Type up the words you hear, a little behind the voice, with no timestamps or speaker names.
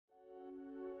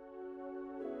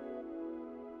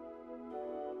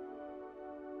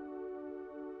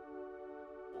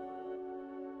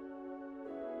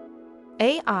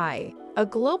AEye, a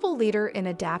global leader in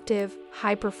adaptive,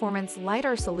 high-performance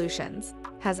LiDAR solutions,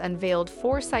 has unveiled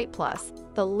 4Sight Plus,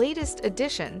 the latest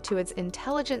addition to its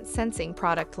intelligent sensing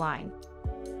product line.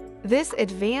 This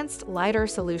advanced LiDAR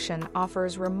solution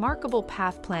offers remarkable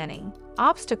path planning,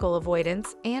 obstacle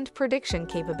avoidance, and prediction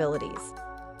capabilities.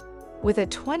 With a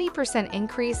 20%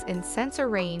 increase in sensor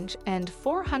range and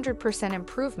 400%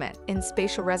 improvement in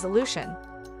spatial resolution,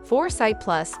 4Sight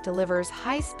Plus delivers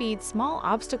high-speed small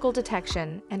obstacle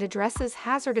detection and addresses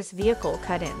hazardous vehicle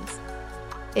cut-ins.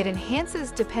 It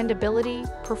enhances dependability,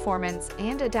 performance,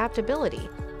 and adaptability,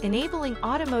 enabling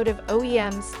automotive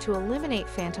OEMs to eliminate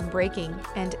phantom braking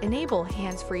and enable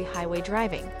hands-free highway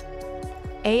driving.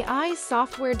 AEye's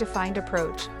software-defined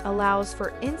approach allows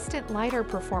for instant LiDAR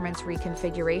performance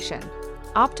reconfiguration,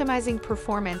 optimizing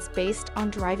performance based on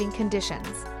driving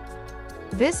conditions.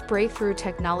 This breakthrough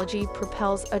technology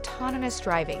propels autonomous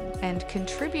driving and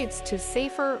contributes to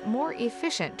safer, more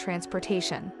efficient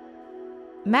transportation.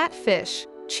 Matt Fish,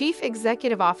 Chief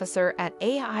Executive Officer at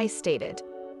AEye, stated,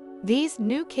 "These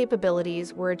new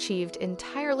capabilities were achieved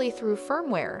entirely through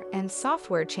firmware and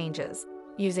software changes,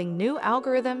 using new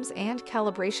algorithms and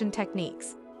calibration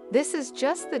techniques. This is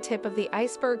just the tip of the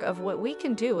iceberg of what we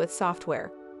can do with software."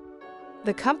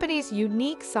 The company's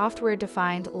unique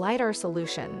software-defined LiDAR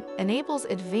solution enables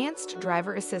advanced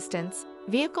driver assistance,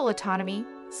 vehicle autonomy,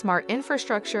 smart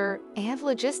infrastructure, and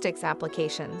logistics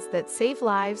applications that save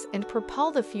lives and propel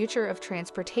the future of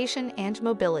transportation and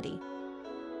mobility.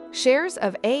 Shares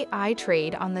of AEye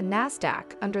trade on the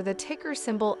NASDAQ under the ticker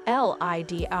symbol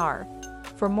LIDR.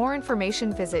 For more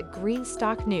information, visit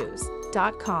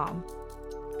greenstocknews.com.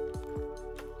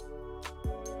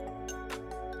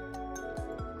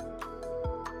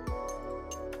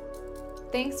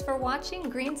 Thanks for watching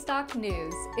Greenstock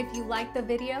News. If you liked the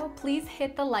video, please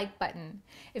hit the like button.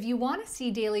 If you want to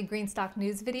see daily Greenstock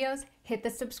News videos, hit the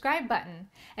subscribe button.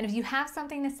 And if you have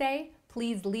something to say,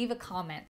 please leave a comment.